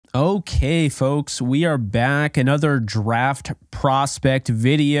Okay, folks, we are back. Another draft prospect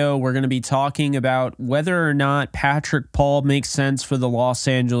video. We're going to be talking about whether or not Patrick Paul makes sense for the Los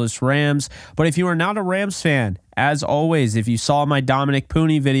Angeles Rams. But if you are not a Rams fan, as always, if you saw my Dominic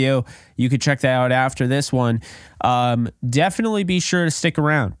Pooney video, you could check that out after this one. Definitely be sure to stick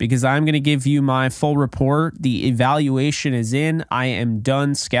around because I'm going to give you my full report. The evaluation is in. I am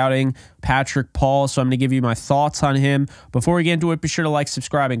done scouting Patrick Paul, so I'm going to give you my thoughts on him. Before we get into it, be sure to like,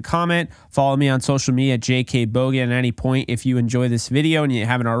 subscribe, and comment. Follow me on social media at JKBogan at any point if you enjoy this video and you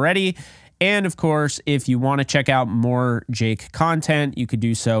haven't already. And of course, if you want to check out more Jake content, you could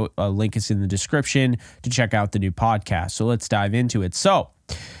do so. A link is in the description to check out the new podcast. So let's dive into it. So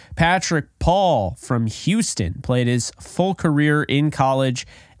Patrick Paul from Houston played his full career in college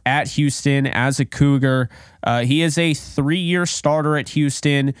at Houston as a Cougar. He is a 3-year starter at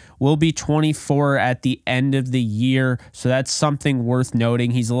Houston, will be 24 at the end of the year. So that's something worth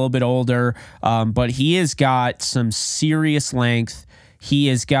noting. He's a little bit older, but he has got some serious length. He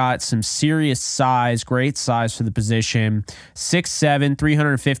has got some serious size, great size for the position. 6'7",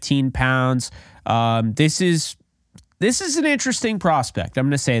 315 pounds. This is an interesting prospect. I'm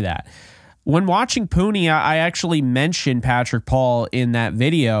going to say that. When watching Pooney, I actually mentioned Patrick Paul in that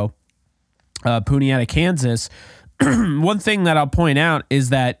video, Pooney out of Kansas. One thing that I'll point out is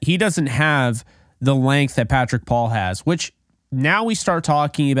that he doesn't have the length that Patrick Paul has, which now we start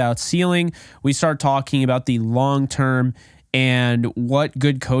talking about ceiling. We start talking about the long-term and what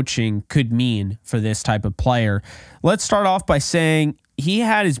good coaching could mean for this type of player. Let's start off by saying he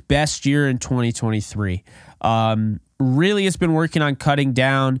had his best year in 2023. Really has been working on cutting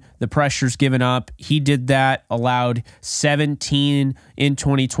down the pressures given up. He did that, allowed 17 in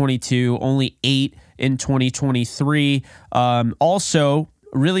 2022, only 8 in 2023. Also,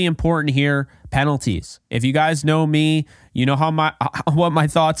 really important here, penalties. If you guys know me, you know what my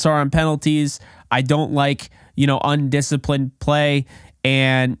thoughts are on penalties. I don't like, undisciplined play.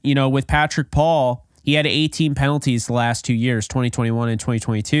 And, with Patrick Paul, he had 18 penalties the last 2 years, 2021 and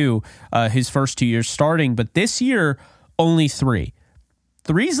 2022, his first 2 years starting. But this year, only 3.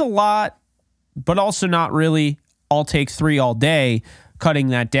 3's a lot, but also not really. I'll take 3 all day, cutting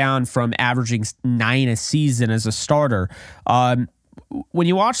that down from averaging 9 a season as a starter. When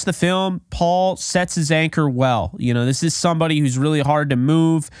you watch the film, Paul sets his anchor well. This is somebody who's really hard to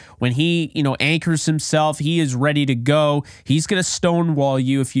move. When he, anchors himself, he is ready to go. He's going to stonewall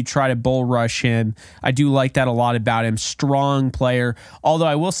you if you try to bull rush him. I do like that a lot about him. Strong player. Although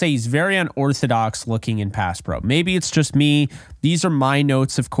I will say he's very unorthodox looking in pass pro. Maybe it's just me. These are my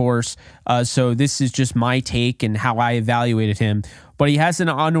notes, of course. So this is just my take and how I evaluated him. But he has an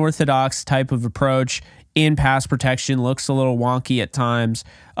unorthodox type of approach in pass protection, looks a little wonky at times,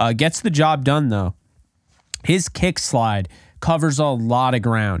 gets the job done though. His kick slide covers a lot of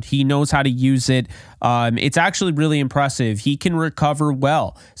ground. He knows how to use it. It's actually really impressive. He can recover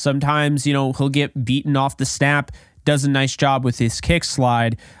well. Sometimes, he'll get beaten off the snap, does a nice job with his kick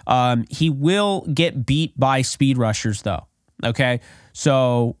slide. He will get beat by speed rushers though. Okay.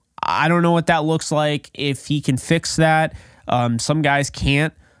 So I don't know what that looks like. If he can fix that, some guys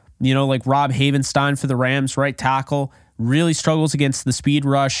can't. Like Rob Havenstein for the Rams, right tackle, really struggles against the speed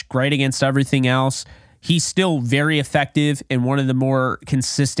rush, great against everything else. He's still very effective and one of the more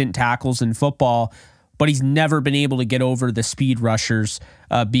consistent tackles in football, but he's never been able to get over the speed rushers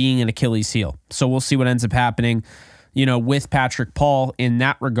being an Achilles heel. So we'll see what ends up happening, with Patrick Paul in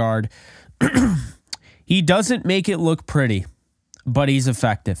that regard. He doesn't make it look pretty, but he's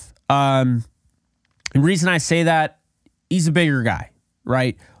effective. The reason I say that, he's a bigger guy,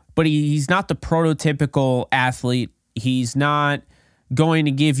 right? But he's not the prototypical athlete. He's not going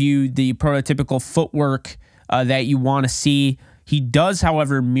to give you the prototypical footwork that you want to see. He does,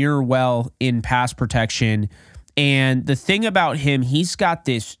 however, mirror well in pass protection. And the thing about him, he's got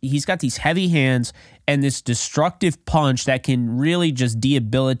these heavy hands and this destructive punch that can really just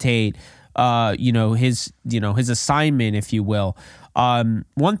debilitate his assignment, if you will.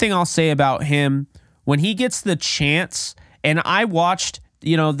 One thing I'll say about him, when he gets the chance, and I watched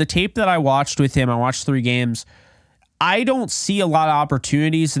the tape that I watched with him, I watched 3 games. I don't see a lot of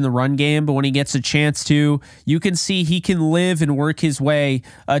opportunities in the run game, but when he gets a chance to, you can see he can live and work his way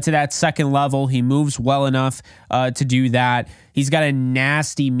to that second level. He moves well enough to do that. He's got a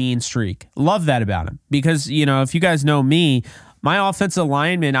nasty mean streak. Love that about him because, if you guys know me, my offensive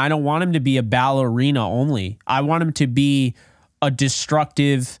lineman, I don't want him to be a ballerina only. I want him to be a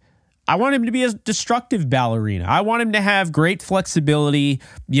destructive ballerina. I want him to have great flexibility,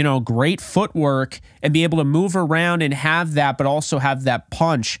 great footwork and be able to move around and have that, but also have that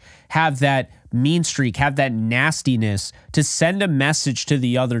punch, have that mean streak, have that nastiness to send a message to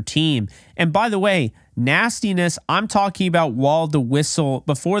the other team. And by the way, nastiness, I'm talking about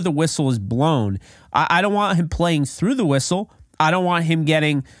before the whistle is blown. I don't want him playing through the whistle. I don't want him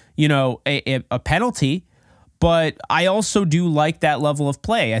getting, a penalty. But I also do like that level of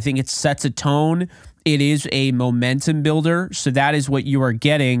play. I think it sets a tone. It is a momentum builder. So that is what you are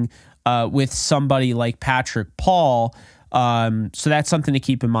getting with somebody like Patrick Paul. So that's something to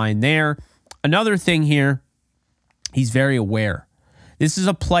keep in mind there. Another thing here, he's very aware. This is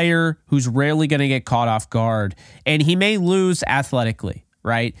a player who's rarely going to get caught off guard. And he may lose athletically,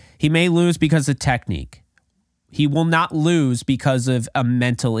 right? He may lose because of technique. He will not lose because of a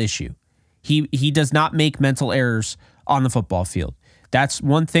mental issue. He does not make mental errors on the football field. That's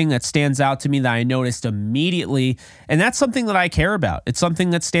one thing that stands out to me that I noticed immediately, and that's something that I care about. It's something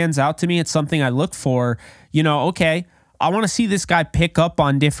that stands out to me. It's something I look for. Okay, I want to see this guy pick up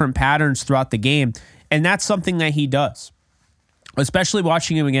on different patterns throughout the game, and that's something that he does. Especially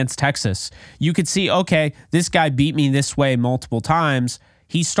watching him against Texas. You could see, okay, this guy beat me this way multiple times.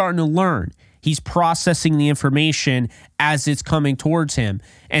 He's starting to learn. He's processing the information as it's coming towards him.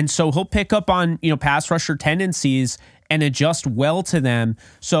 And so he'll pick up on, pass rusher tendencies and adjust well to them.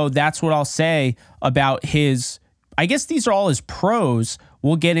 So that's what I'll say about I guess these are all his pros.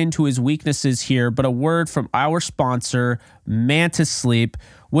 We'll get into his weaknesses here, but a word from our sponsor, Mantis Sleep,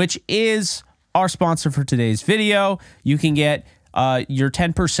 which is our sponsor for today's video. You can get your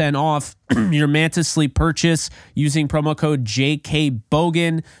 10% off your Mantis Sleep purchase using promo code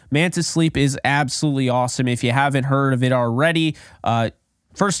JKBogan. Mantis Sleep is absolutely awesome. If you haven't heard of it already,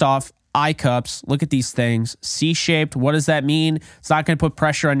 first off, eye cups. Look at these things. C-shaped. What does that mean? It's not going to put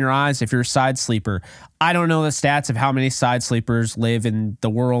pressure on your eyes if you're a side sleeper. I don't know the stats of how many side sleepers live in the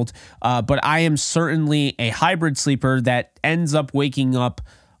world, but I am certainly a hybrid sleeper that ends up waking up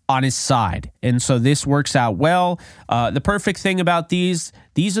on his side. And so this works out well. The perfect thing about this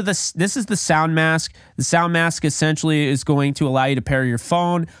is the sound mask. The sound mask essentially is going to allow you to pair your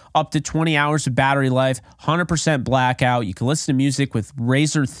phone up to 20 hours of battery life, 100% blackout. You can listen to music with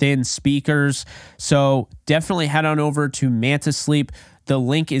razor thin speakers. So definitely head on over to Mantis Sleep. The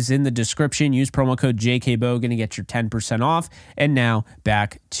link is in the description. Use promo code JKBogan to get your 10% off. And now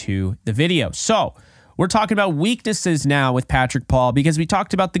back to the video. So we're talking about weaknesses now with Patrick Paul because we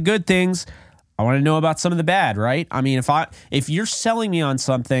talked about the good things. I want to know about some of the bad, right? I mean, if you're selling me on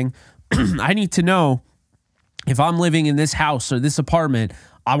something, I need to know if I'm living in this house or this apartment.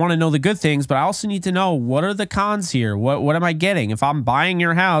 I want to know the good things, but I also need to know what are the cons here? What am I getting? If I'm buying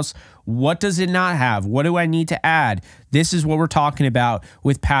your house, what does it not have? What do I need to add? This is what we're talking about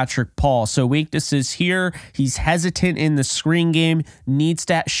with Patrick Paul. So weaknesses here, he's hesitant in the screen game, needs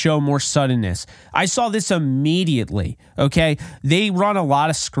to show more suddenness. I saw this immediately, okay? They run a lot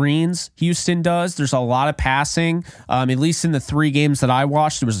of screens, Houston does. There's a lot of passing. At least in the 3 games that I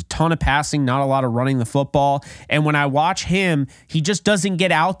watched, there was a ton of passing, not a lot of running the football. And when I watch him, he just doesn't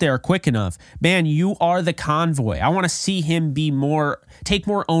get out there quick enough. Man, you are the convoy. I want to see him take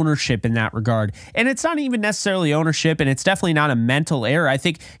more ownership in that regard. And it's not even necessarily ownership, and it's definitely not a mental error. I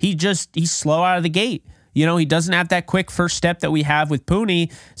think he's slow out of the gate. He doesn't have that quick first step that we have with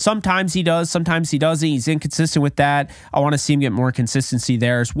Pooney. Sometimes he does, sometimes he doesn't. He's inconsistent with that. I want to see him get more consistency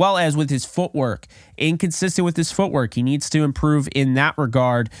there, as well as with his footwork. Inconsistent with his footwork. He needs to improve in that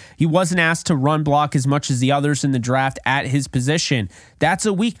regard. He wasn't asked to run block as much as the others in the draft at his position. That's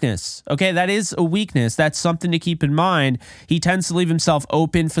a weakness. Okay, that is a weakness. That's something to keep in mind. He tends to leave himself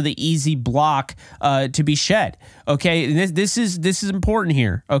open for the easy block to be shed. Okay, this is important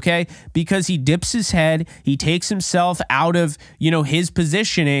here. Okay, because he dips his head. He takes himself out of, his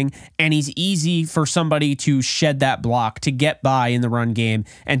positioning, and he's easy for somebody to shed that block, to get by in the run game,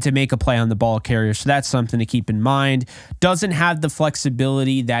 and to make a play on the ball carrier. So that's something to keep in mind. Doesn't have the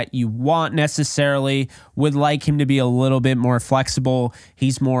flexibility that you want necessarily. Would like him to be a little bit more flexible.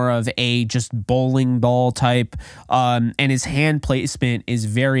 He's more of a just bowling ball type, and his hand placement is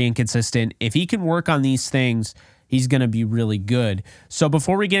very inconsistent. If he can work on these things, he's going to be really good. So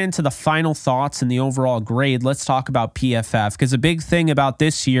before we get into the final thoughts and the overall grade, let's talk about PFF, because a big thing about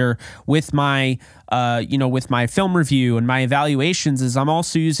this year with my with my film review and my evaluations is I'm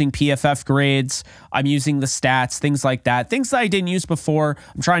also using PFF grades. I'm using the stats, things like that. Things that I didn't use before,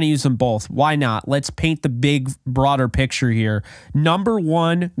 I'm trying to use them both. Why not? Let's paint the big, broader picture here. Number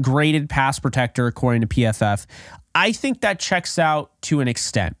 1 graded pass protector according to PFF. I think that checks out to an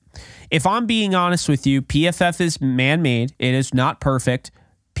extent. If I'm being honest with you, PFF is man-made. It is not perfect.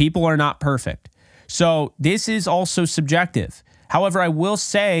 People are not perfect. So this is also subjective. However, I will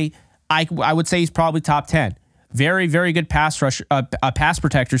say, I would say he's probably top 10. Very, very good pass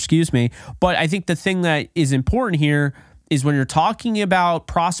protector, excuse me. But I think the thing that is important here is when you're talking about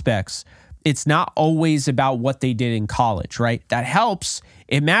prospects, it's not always about what they did in college, right? That helps.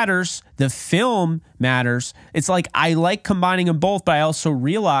 It matters. The film matters. It's like I like combining them both, but I also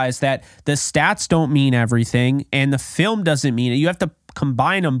realize that the stats don't mean everything and the film doesn't mean it. You have to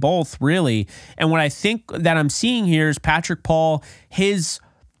combine them both, really. And what I think that I'm seeing here is Patrick Paul, his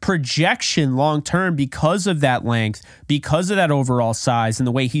projection long term, because of that length, because of that overall size and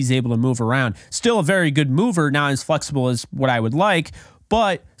the way he's able to move around. Still a very good mover, not as flexible as what I would like,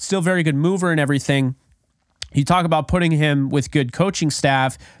 but still very good mover and everything. You talk about putting him with good coaching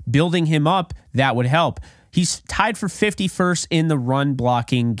staff, building him up, that would help. He's tied for 51st in the run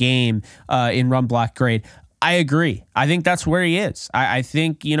blocking game, in run block grade. I agree. I think that's where he is. I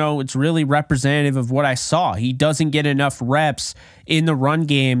think, it's really representative of what I saw. He doesn't get enough reps in the run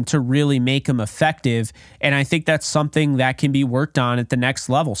game to really make him effective. And I think that's something that can be worked on at the next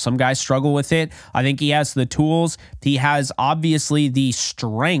level. Some guys struggle with it. I think he has the tools. He has obviously the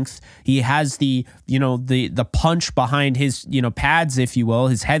strength. He has the punch behind his, pads, if you will,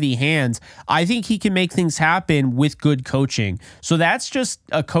 his heavy hands. I think he can make things happen with good coaching. So that's just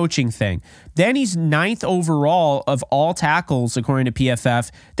a coaching thing. Then he's 9th overall of all tackles, according to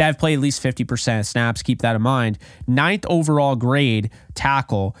PFF, that have played at least 50% of snaps. Keep that in mind. 9th overall grade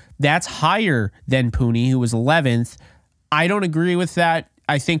tackle. That's higher than Pooney, who was 11th. I don't agree with that.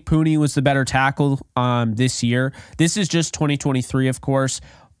 I think Pooney was the better tackle this year. This is just 2023, of course.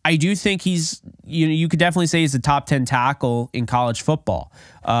 I do think he's, you could definitely say he's a top 10 tackle in college football.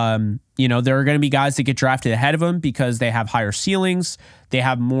 There are going to be guys that get drafted ahead of him because they have higher ceilings. They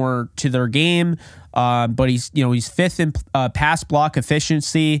have more to their game. But he's 5th in pass block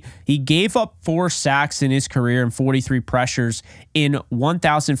efficiency. He gave up 4 sacks in his career and 43 pressures in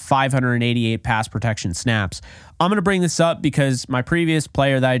 1,588 pass protection snaps. I'm going to bring this up because my previous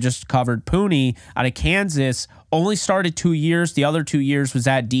player that I just covered, Pooney, out of Kansas, only started 2 years. The other 2 years was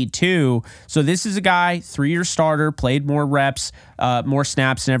at D2. So this is a guy, 3-year starter, played more reps, more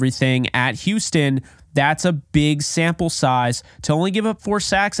snaps and everything at Houston. That's a big sample size. To only give up 4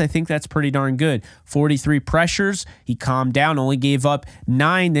 sacks, I think that's pretty darn good. 43 pressures. He calmed down, only gave up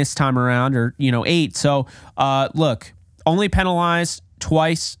 9 this time around, or 8. So look, only penalized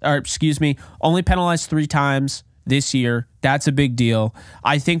only penalized 3 times this year. That's a big deal.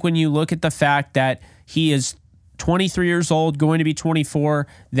 I think when you look at the fact that he is 23 years old, going to be 24,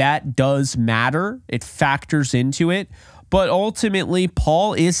 that does matter. It factors into it. But ultimately,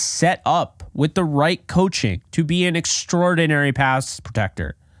 Paul is set up with the right coaching to be an extraordinary pass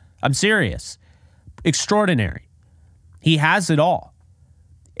protector. I'm serious. Extraordinary. He has it all.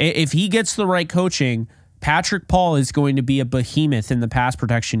 If he gets the right coaching, Patrick Paul is going to be a behemoth in the pass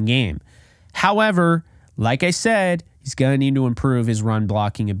protection game. However, like I said, he's going to need to improve his run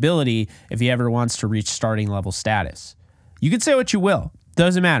blocking ability if he ever wants to reach starting level status. You can say what you will.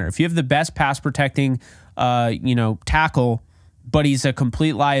 Doesn't matter. If you have the best pass protecting tackle, but he's a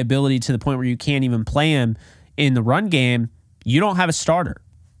complete liability to the point where you can't even play him in the run game, you don't have a starter.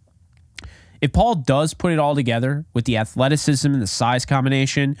 If Paul does put it all together with the athleticism and the size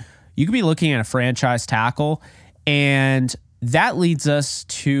combination, you could be looking at a franchise tackle, and that leads us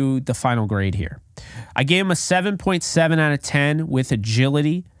to the final grade here. I gave him a 7.7 out of 10 with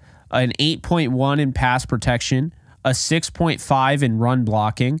agility, an 8.1 in pass protection, a 6.5 in run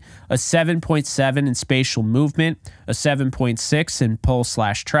blocking, a 7.7 in spatial movement, a 7.6 in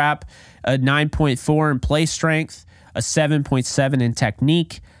pull/trap, a 9.4 in play strength, a 7.7 in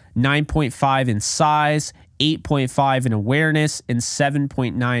technique, 9.5 in size, 8.5 in awareness, and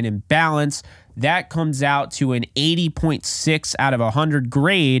 7.9 in balance. That comes out to an 80.6 out of 100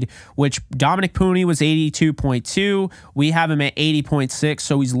 grade, which Dominic Pooney was 82.2. We have him at 80.6,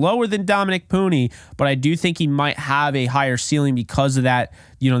 so he's lower than Dominic Pooney, but I do think he might have a higher ceiling because of that,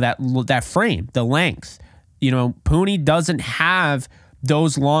 that frame, the length. Pooney doesn't have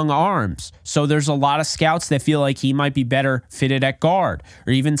those long arms, so there's a lot of scouts that feel like he might be better fitted at guard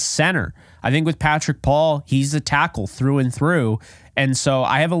or even center. I think with Patrick Paul, he's a tackle through and through. And so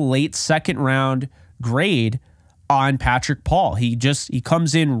I have a late second round grade on Patrick Paul. He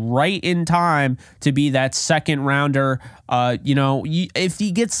comes in right in time to be that second rounder. If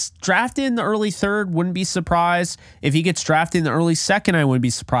he gets drafted in the early third, wouldn't be surprised. If he gets drafted in the early second, I wouldn't be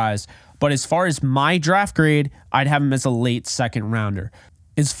surprised. But as far as my draft grade, I'd have him as a late second rounder.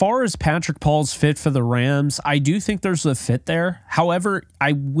 As far as Patrick Paul's fit for the Rams, I do think there's a fit there. However,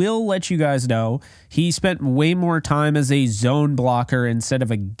 I will let you guys know he spent way more time as a zone blocker instead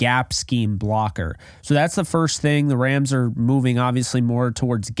of a gap scheme blocker. So that's the first thing. The Rams are moving obviously more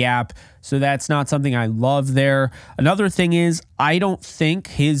towards gap. So that's not something I love there. Another thing is I don't think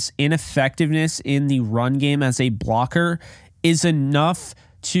his ineffectiveness in the run game as a blocker is enough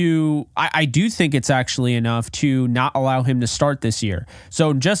to, I do think it's actually enough to not allow him to start this year.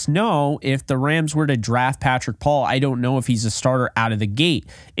 So just know if the Rams were to draft Patrick Paul, I don't know if he's a starter out of the gate.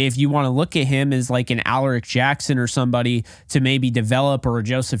 If you want to look at him as like an Alaric Jackson or somebody to maybe develop, or a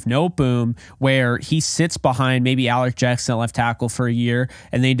Joseph Noteboom, where he sits behind maybe Alaric Jackson at left tackle for a year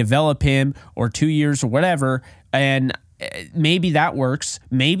and they develop him, or 2 years or whatever, and maybe that works.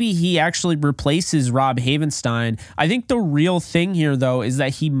 Maybe he actually replaces Rob Havenstein. I think the real thing here, though, is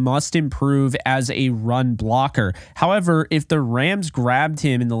that he must improve as a run blocker. However, if the Rams grabbed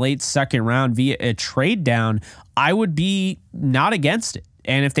him in the late second round via a trade down, I would be not against it.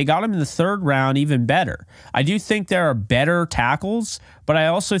 And if they got him in the third round, even better. I do think there are better tackles, but I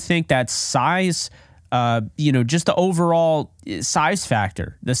also think that size, just the overall size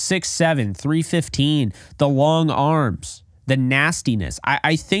factor, the 6'7", 315, the long arms, the nastiness.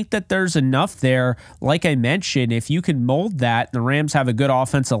 I think that there's enough there. Like I mentioned, if you can mold that, and the Rams have a good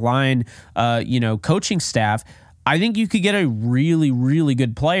offensive line, coaching staff, I think you could get a really, really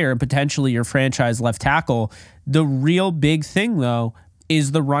good player and potentially your franchise left tackle. The real big thing, though,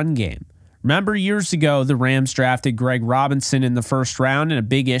 is the run game. Remember years ago, the Rams drafted Greg Robinson in the first round, and a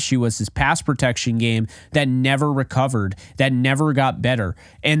big issue was his pass protection game that never recovered, that never got better.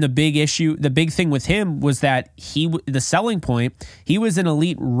 And the big thing with him was that the selling point, he was an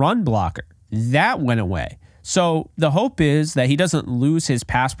elite run blocker. That went away. So the hope is that he doesn't lose his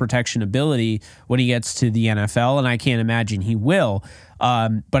pass protection ability when he gets to the NFL, and I can't imagine he will.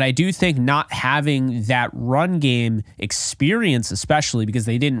 But I do think not having that run game experience, especially because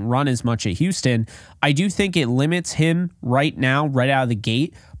they didn't run as much at Houston, I do think it limits him right now, right out of the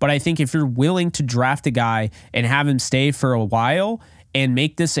gate. But I think if you're willing to draft a guy and have him stay for a while and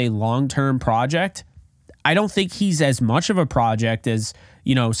make this a long-term project, I don't think he's as much of a project as,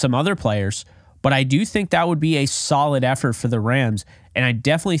 some other players. But I do think that would be a solid effort for the Rams, and I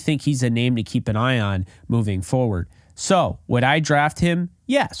definitely think he's a name to keep an eye on moving forward. So, would I draft him?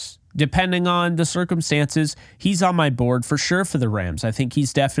 Yes. Depending on the circumstances, he's on my board for sure for the Rams. I think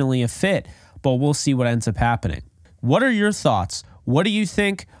he's definitely a fit, but we'll see what ends up happening. What are your thoughts? What do you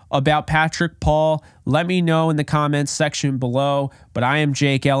think about Patrick Paul? Let me know in the comments section below. But I am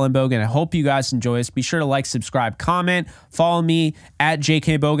Jake Ellenbogen. I hope you guys enjoy this. Be sure to like, subscribe, comment. Follow me at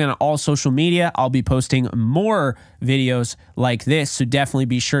JKBogan on all social media. I'll be posting more videos like this, so definitely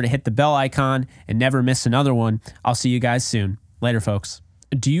be sure to hit the bell icon and never miss another one. I'll see you guys soon. Later, folks.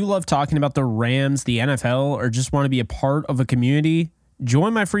 Do you love talking about the Rams, the NFL, or just want to be a part of a community?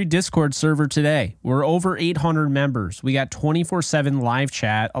 Join my free Discord server today. We're over 800 members. We got 24/7 live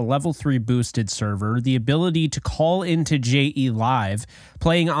chat, a level 3 boosted server, the ability to call into JE Live,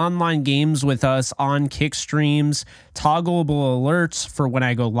 playing online games with us on Kick streams, toggleable alerts for when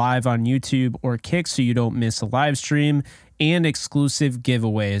I go live on YouTube or Kick so you don't miss a live stream, and exclusive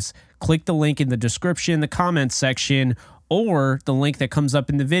giveaways. Click the link in the description, the comments section, or the link that comes up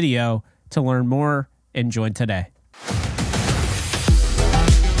in the video to learn more and join today.